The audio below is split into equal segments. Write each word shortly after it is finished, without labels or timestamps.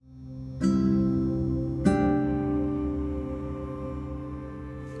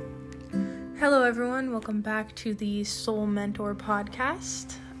Hello everyone, welcome back to the Soul Mentor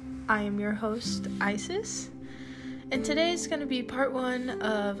podcast. I am your host, Isis, and today is going to be part one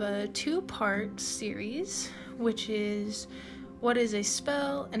of a two-part series, which is what is a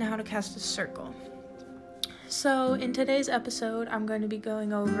spell and how to cast a circle. So in today's episode, I'm going to be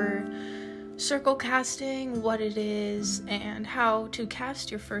going over circle casting, what it is, and how to cast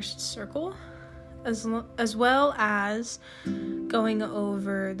your first circle, as well as going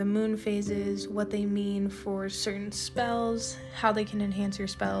over the moon phases, what they mean for certain spells, how they can enhance your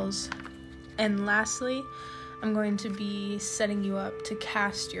spells, and lastly, I'm going to be setting you up to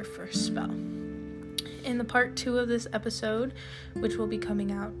cast your first spell. In the part 2 of this episode, which will be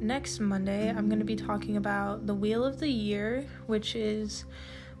coming out next Monday, I'm going to be talking about the Wheel of the Year, which is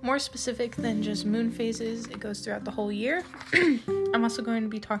more specific than just moon phases. It goes throughout the whole year. I'm also going to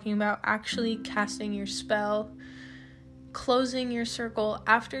be talking about actually casting your spell, closing your circle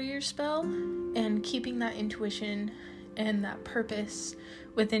after your spell, and keeping that intuition and that purpose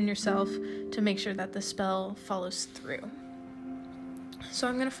within yourself to make sure that the spell follows through. So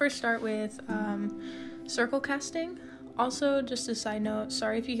I'm going to first start with circle casting. Also, just a side note,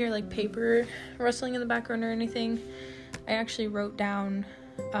 sorry if you hear like paper rustling in the background or anything. I actually wrote down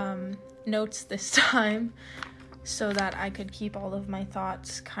notes this time so that I could keep all of my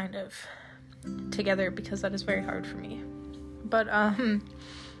thoughts kind of together, because that is very hard for me. But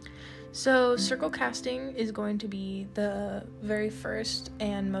so circle casting is going to be the very first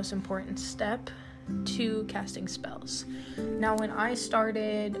and most important step to casting spells. Now, when I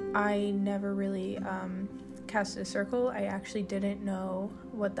started, I never really casted a circle. I actually didn't know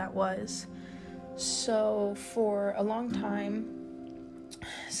what that was. So for a long time,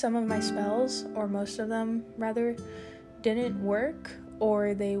 some of my spells, or most of them rather, didn't work,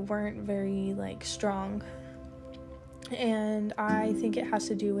 or they weren't very strong. And I think it has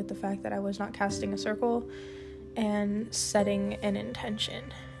to do with the fact that I was not casting a circle and setting an intention.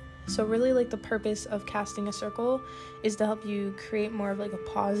 So really, the purpose of casting a circle is to help you create more of a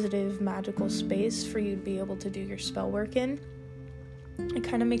positive magical space for you to be able to do your spell work in. It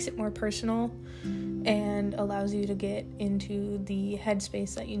kind of makes it more personal and allows you to get into the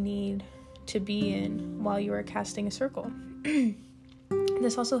headspace that you need to be in while you are casting a circle.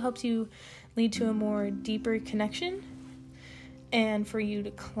 This also helps you lead to a more deeper connection and for you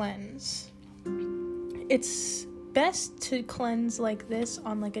to cleanse. It's best to cleanse like this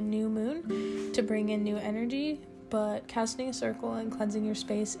on a new moon to bring in new energy, but casting a circle and cleansing your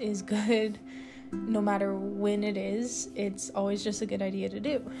space is good no matter when it is. It's always just a good idea to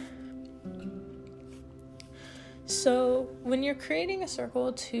do. So when you're creating a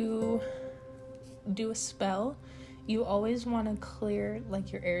circle to do a spell, you always want to clear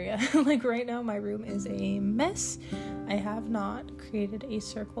your area. Right now, my room is a mess. I have not created a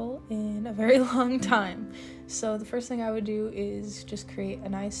circle in a very long time. So the first thing I would do is just create a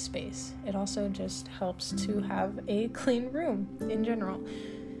nice space. It also just helps to have a clean room in general.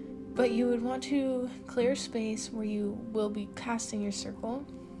 But you would want to clear space where you will be casting your circle.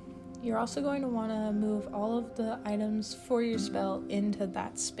 You're also going to want to move all of the items for your spell into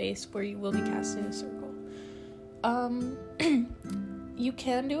that space where you will be casting a circle. You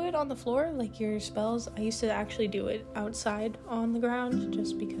can do it on the floor, your spells. I used to actually do it outside on the ground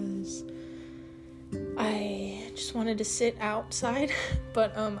just because I just wanted to sit outside.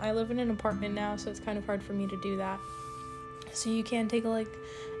 But I live in an apartment now, so it's kind of hard for me to do that. So you can take a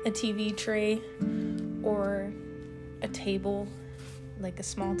TV tray or a table, a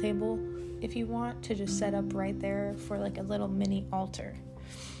small table, if you want, to just set up right there for a little mini altar.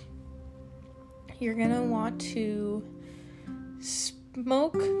 You're gonna want to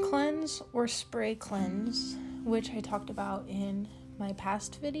smoke cleanse or spray cleanse, which I talked about in my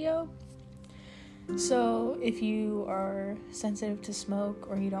past video. So if you are sensitive to smoke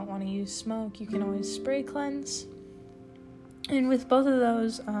or you don't want to use smoke, you can always spray cleanse. And with both of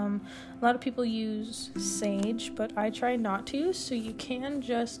those, a lot of people use sage, but I try not to. So you can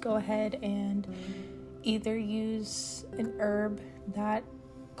just go ahead and either use an herb that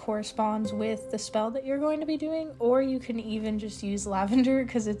corresponds with the spell that you're going to be doing, or you can even just use lavender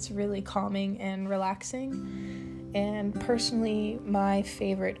because it's really calming and relaxing. And personally, my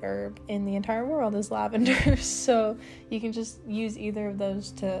favorite herb in the entire world is lavender. So you can just use either of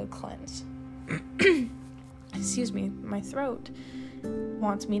those to cleanse. Excuse me, my throat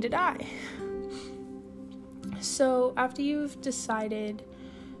wants me to die. So after you've decided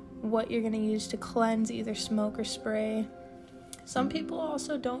what you're going to use to cleanse, either smoke or spray, some people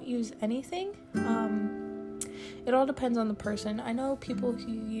also don't use anything. It all depends on the person. I know people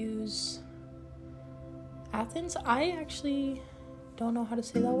who use Athens. I actually don't know how to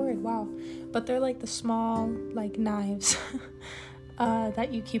say that word, wow. But they're like the small, like, knives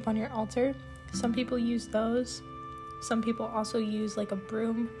that you keep on your altar. Some people use those. Some people also use, like, a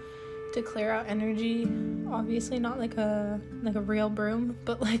broom to clear out energy. Obviously not like a real broom,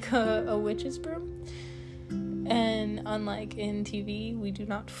 but like a witch's broom. And unlike in TV, we do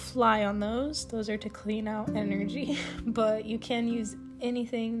not fly on those. Those are to clean out energy. But you can use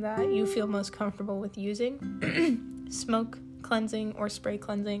anything that you feel most comfortable with using. Smoke cleansing or spray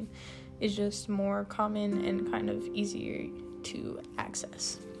cleansing is just more common and kind of easier to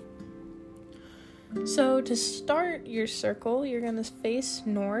access. So to start your circle, you're going to face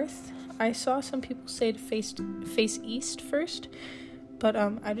north. I saw some people say to face east first, but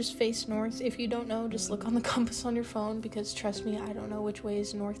I just face north. If you don't know, just look on the compass on your phone, because trust me, I don't know which way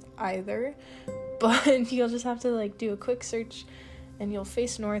is north either. But you'll just have to like do a quick search and you'll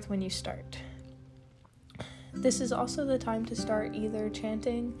face north when you start. This is also the time to start either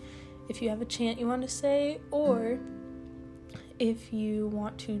chanting if you have a chant you want to say, or if you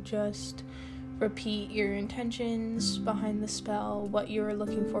want to just repeat your intentions behind the spell, what you were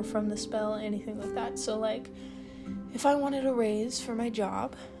looking for from the spell, anything like that. So like, if I wanted a raise for my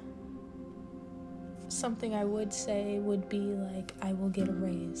job, something I would say would be like, I will get a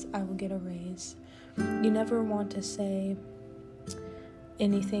raise, I will get a raise. You never want to say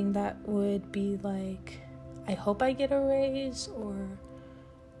anything that would be like, I hope I get a raise, or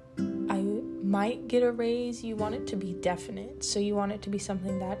I might get a raise. You want it to be definite. So you want it to be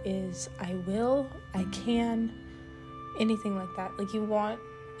something that is, I will, I can, anything like that. Like, you want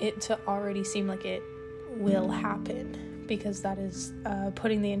it to already seem like it will happen, because that is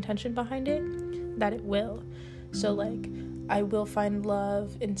putting the intention behind it, that it will. So like, I will find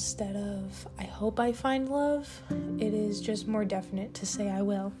love instead of I hope I find love. It is just more definite to say I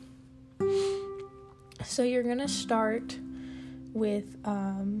will. So you're gonna start with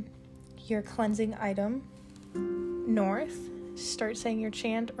your cleansing item, north. Start saying your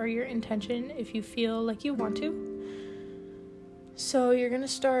chant or your intention if you feel like you want to. So you're gonna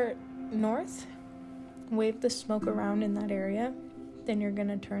start north, wave the smoke around in that area. Then you're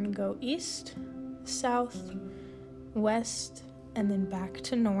gonna turn and go east, south, west, and then back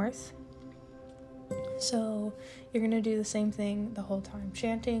to north. So you're gonna do the same thing the whole time,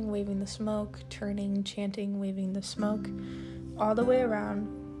 chanting, waving the smoke, turning, chanting, waving the smoke, all the way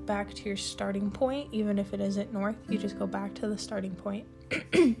around back to your starting point. Even if it isn't north, you just go back to the starting point.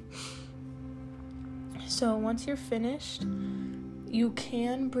 So once you're finished, you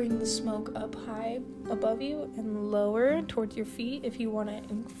can bring the smoke up high above you and lower towards your feet if you want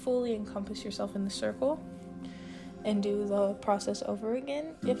to fully encompass yourself in the circle and do the process over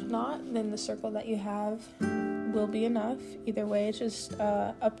again. If not, then the circle that you have will be enough. Either way, it's just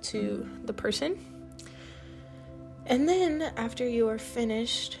up to the person. And then after you are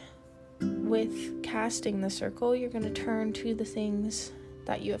finished with casting the circle, you're going to turn to the things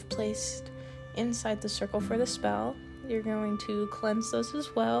that you have placed inside the circle for the spell. You're going to cleanse those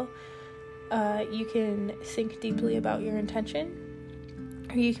as well. You can think deeply about your intention,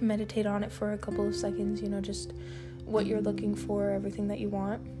 or you can meditate on it for a couple of seconds, just what you're looking for, everything that you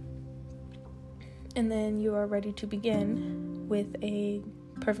want. And then you are ready to begin with a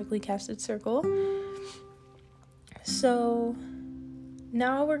perfectly casted circle. So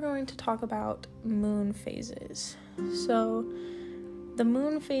now we're going to talk about moon phases. So the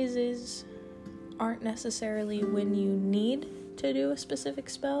moon phases aren't necessarily when you need to do a specific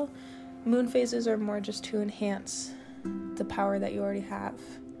spell. Moon phases are more just to enhance the power that you already have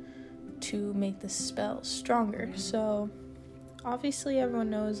to make the spell stronger. So obviously everyone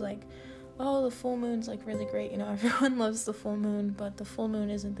knows, like, oh, the full moon's like really great, everyone loves the full moon, but the full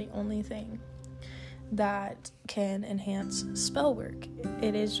moon isn't the only thing that can enhance spell work.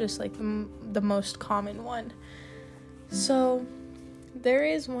 It is just like the most common one. So there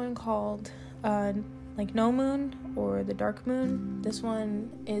is one called like no moon or the dark moon. This one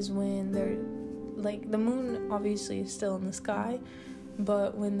is when the moon obviously is still in the sky,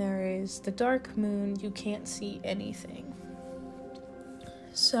 but when there is the dark moon, you can't see anything.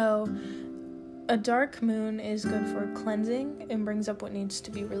 So a dark moon is good for cleansing and brings up what needs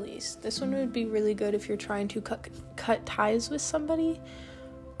to be released. This one would be really good if you're trying to cut ties with somebody,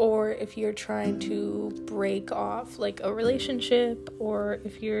 or if you're trying to break off like a relationship, or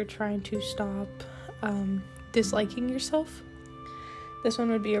if you're trying to stop disliking yourself. This one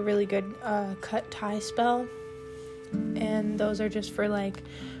would be a really good cut tie spell. And those are just for like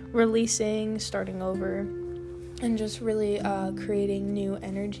releasing, starting over, and just really creating new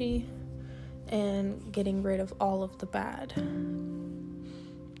energy and getting rid of all of the bad.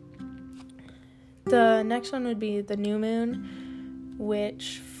 The next one would be the new moon,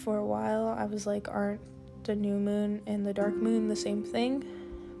 which for a while I was like, aren't the new moon and the dark moon the same thing?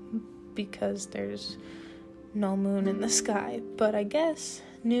 Because there's no moon in the sky. But I guess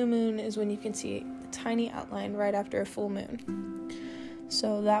new moon is when you can see a tiny outline right after a full moon.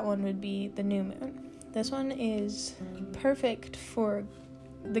 So that one would be the new moon. This one is perfect for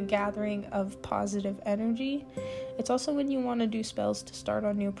the gathering of positive energy. It's also when you want to do spells to start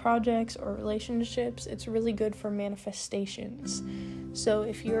on new projects or relationships. It's really good for manifestations. So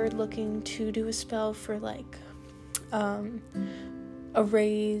if you're looking to do a spell for like a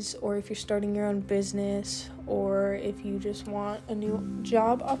raise, or if you're starting your own business, or if you just want a new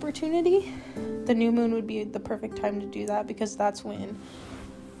job opportunity, the new moon would be the perfect time to do that, because that's when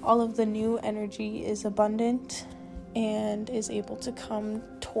all of the new energy is abundant and is able to come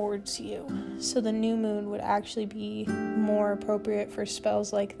towards you. So the new moon would actually be more appropriate for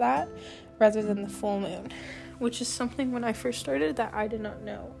spells like that rather than the full moon, which is something when I first started that I did not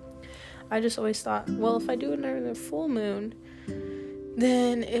know. I just always thought, well, if I do another full moon,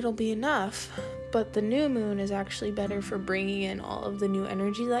 then it'll be enough. But the new moon is actually better for bringing in all of the new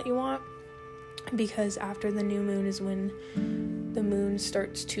energy that you want, because after the new moon is when the moon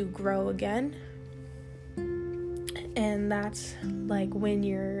starts to grow again. And that's like when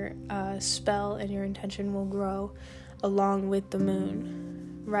your spell and your intention will grow along with the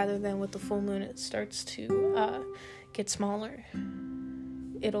moon, rather than with the full moon it starts to get smaller.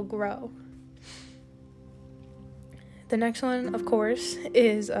 It'll grow. The next one, of course,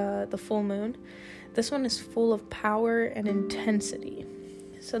 is the full moon. This one is full of power and intensity.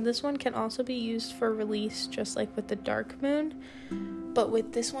 So this one can also be used for release, just like with the dark moon. But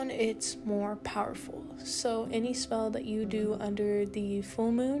with this one, it's more powerful. So any spell that you do under the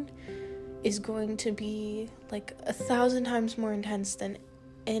full moon is going to be like 1,000 times more intense than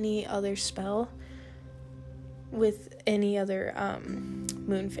any other spell with any other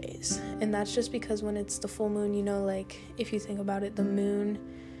moon phase. And that's just because when it's the full moon, you know, like if you think about it, the moon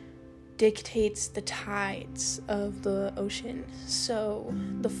dictates the tides of the ocean. So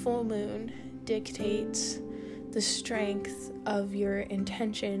the full moon dictates the strength of your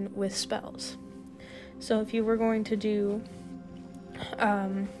intention with spells. So if you were going to do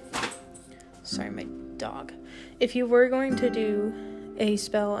if you were going to do a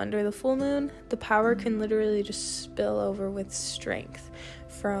spell under the full moon, the power can literally just spill over with strength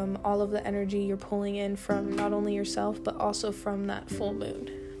from all of the energy you're pulling in from not only yourself but also from that full moon.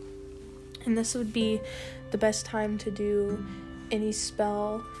 And this would be the best time to do any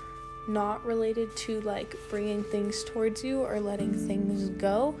spell not related to like bringing things towards you or letting things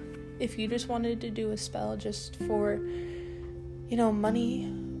go. If you just wanted to do a spell just for, you know,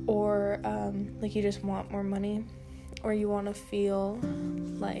 money, or like you just want more money, or you want to feel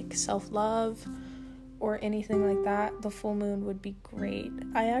like self-love or anything like that, the full moon would be great.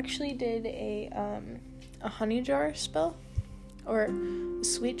 I actually did a honey jar spell, or a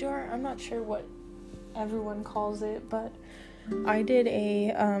sweet jar. I'm not sure what everyone calls it, but I did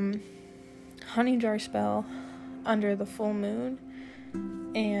a honey jar spell under the full moon,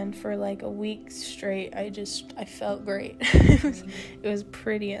 and for like a week straight I felt great. It was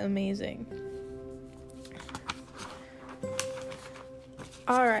pretty amazing.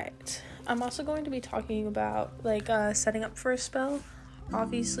 Alright, I'm also going to be talking about like setting up for a spell.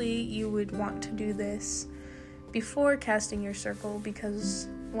 Obviously you would want to do this before casting your circle, because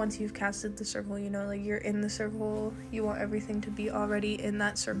once you've casted the circle, you know, like you're in the circle, you want everything to be already in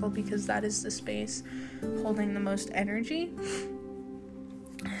that circle, because that is the space holding the most energy.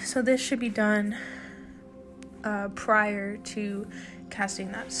 So this should be done prior to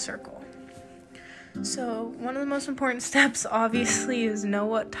casting that circle. So one of the most important steps obviously is know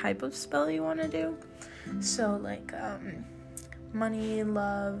what type of spell you want to do. So like money,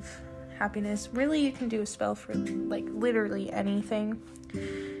 love, happiness. Really, you can do a spell for like literally anything.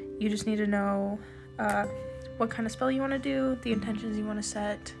 You just need to know what kind of spell you want to do, the intentions you want to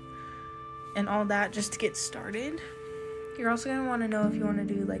set, and all that just to get started. You're also going to want to know if you want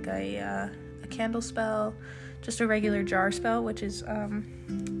to do like a candle spell, just a regular jar spell, which is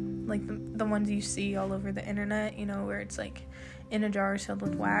like the ones you see all over the internet, you know, where it's like in a jar filled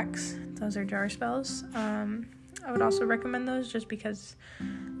with wax. Those are jar spells. I would also recommend those just because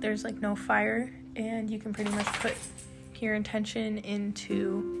there's like no fire, and you can pretty much put your intention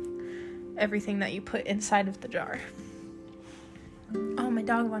into everything that you put inside of the jar. Oh, my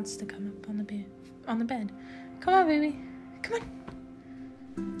dog wants to come up on the bed. Come on, baby. Come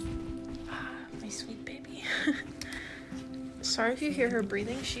on. My sweet baby. Sorry if you hear her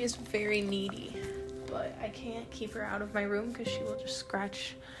breathing. She is very needy, but I can't keep her out of my room because she will just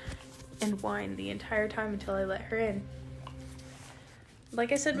scratch and whine the entire time until I let her in.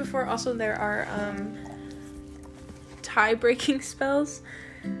 like I said before, also there are tie-breaking spells.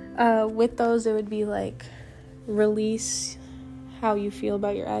 With those, it would be like release how you feel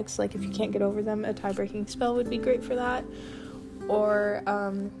about your ex. Like if you can't get over them, a tie-breaking spell would be great for that. Or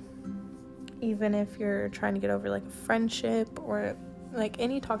even if you're trying to get over like a friendship or like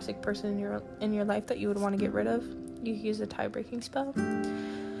any toxic person in your life that you would want to get rid of, you use a tie-breaking spell.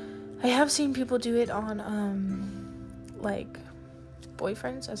 I have seen people do it on like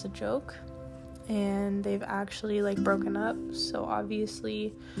boyfriends as a joke, and they've actually like broken up. So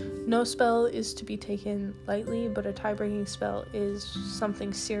obviously no spell is to be taken lightly, but a tie-breaking spell is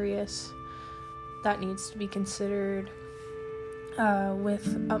something serious that needs to be considered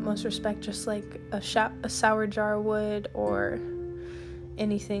with utmost respect, just like a sour jar would, or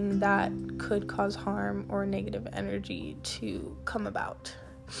anything that could cause harm or negative energy to come about.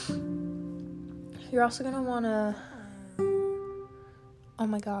 You're also gonna want to... Oh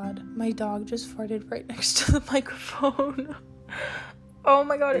my god, my dog just farted right next to the microphone. Oh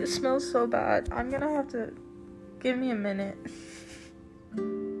my god, it smells so bad. I'm gonna have to... Give me a minute.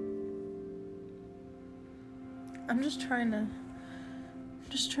 I'm just trying to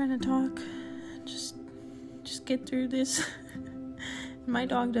talk. Just get through this. My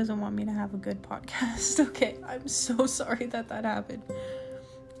dog doesn't want me to have a good podcast. Okay, I'm so sorry that happened.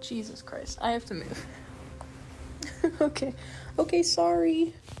 Jesus Christ, I have to move. Okay,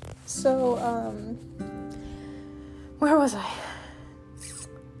 sorry. So, where was I?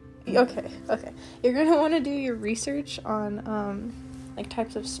 Okay. You're gonna want to do your research on, like,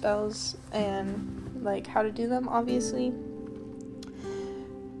 types of spells and, like, how to do them, obviously.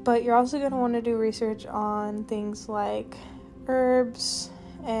 But you're also gonna want to do research on things like herbs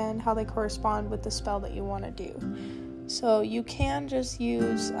and how they correspond with the spell that you want to do. So you can just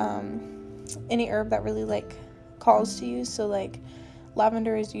use any herb that really like calls to you. So like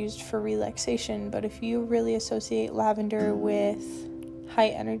lavender is used for relaxation, but if you really associate lavender with high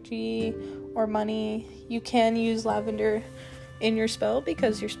energy or money, you can use lavender in your spell,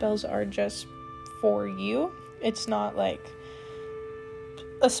 because your spells are just for you. It's not like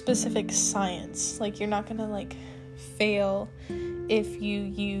a specific science. Like you're not gonna like fail if you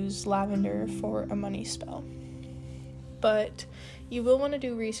use lavender for a money spell. But you will want to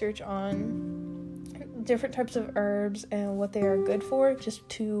do research on different types of herbs and what they are good for, just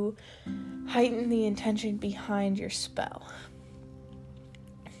to heighten the intention behind your spell.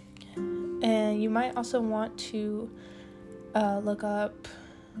 And you might also want to look up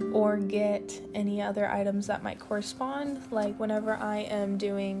or get any other items that might correspond. Like whenever I am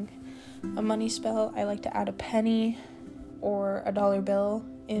doing a money spell, I like to add a penny or a dollar bill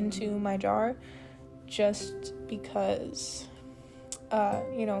into my jar, just because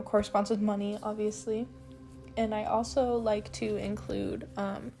corresponds with money, obviously. And I also like to include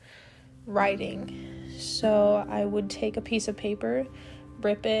writing. So I would take a piece of paper,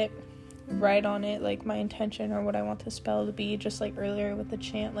 rip it, write on it like my intention or what I want the spell to be, just like earlier with the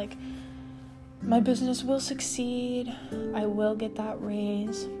chant, like my business will succeed, I will get that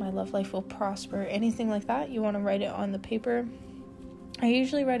raise, my love life will prosper, anything like that. You want to write it on the paper. I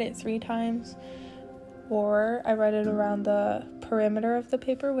usually write it 3 times, or I write it around the perimeter of the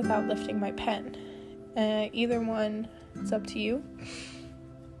paper without lifting my pen. Either one, it's up to you.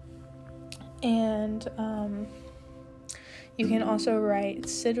 And you can also write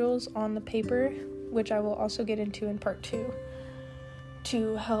sigils on the paper, which I will also get into in part 2,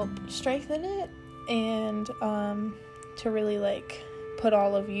 to help strengthen it and to really like put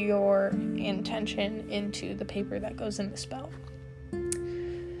all of your intention into the paper that goes in the spell.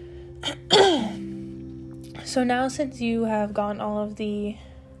 So now, since you have gotten all of the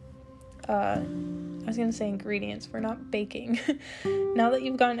I was gonna say ingredients, we're not baking. Now that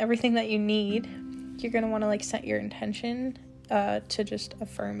you've gotten everything that you need, you're gonna want to like set your intention to just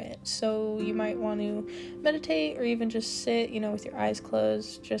affirm it. So you might want to meditate, or even just sit, with your eyes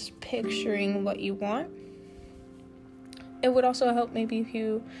closed, just picturing what you want. It would also help maybe if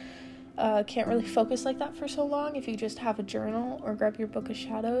you can't really focus like that for so long, if you just have a journal or grab your book of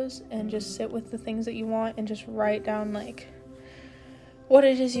shadows and just sit with the things that you want and just write down like what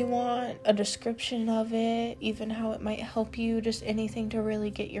it is you want, a description of it, even how it might help you, just anything to really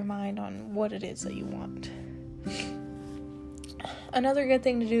get your mind on what it is that you want. Another good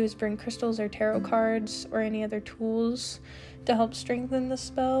thing to do is bring crystals or tarot cards or any other tools to help strengthen the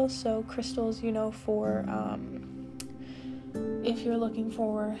spell. So crystals, for if you're looking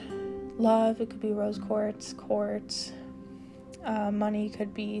for love, it could be rose quartz. Money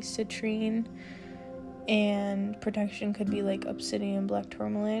could be citrine, and protection could be like obsidian, black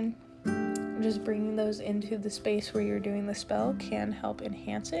tourmaline. just bringing those into the space where you're doing the spell can help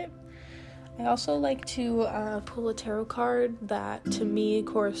enhance it. I also like to pull a tarot card that to me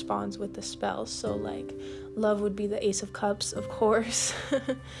corresponds with the spell. So like love would be the Ace of Cups, of course.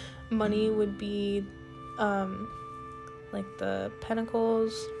 Money would be like the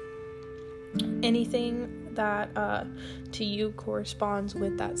Pentacles. Anything that to you corresponds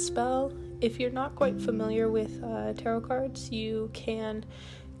with that spell. If you're not quite familiar with tarot cards, you can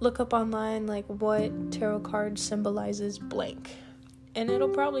look up online like what tarot card symbolizes blank. And it'll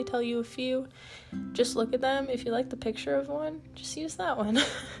probably tell you a few. Just look at them. If you like the picture of one, just use that one.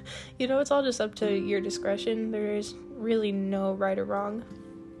 It's all just up to your discretion. There's really no right or wrong.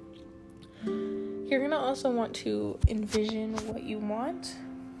 You're going to also want to envision what you want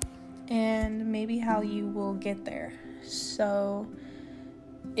and maybe how you will get there. So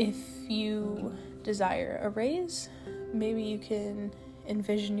if you desire a raise, maybe you can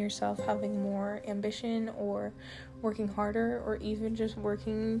envision yourself having more ambition or working harder, or even just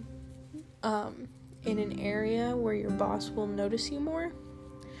working in an area where your boss will notice you more.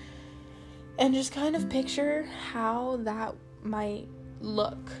 And just kind of picture how that might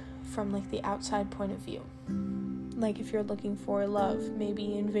look from like the outside point of view. Like if you're looking for love,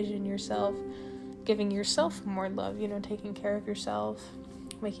 maybe envision yourself giving yourself more love, taking care of yourself,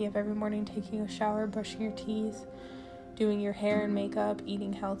 waking up every morning, taking a shower, brushing your teeth, doing your hair and makeup,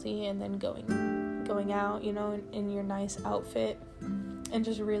 eating healthy, and then going out, in your nice outfit, and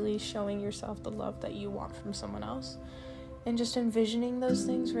just really showing yourself the love that you want from someone else. And just envisioning those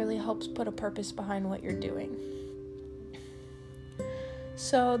things really helps put a purpose behind what you're doing.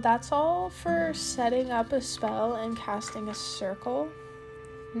 So that's all for setting up a spell and casting a circle.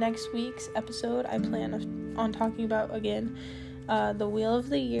 Next week's episode, I plan on talking about, again, the Wheel of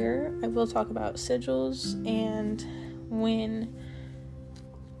the Year. I will talk about sigils and when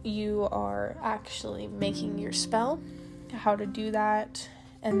you are actually making your spell, how to do that,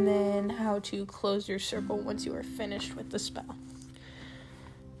 and then how to close your circle once you are finished with the spell.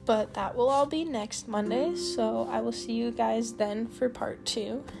 But that will all be next Monday, so I will see you guys then for part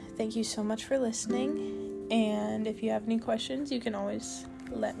 2. Thank you so much for listening, and if you have any questions, you can always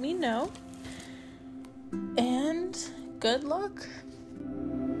let me know. And good luck!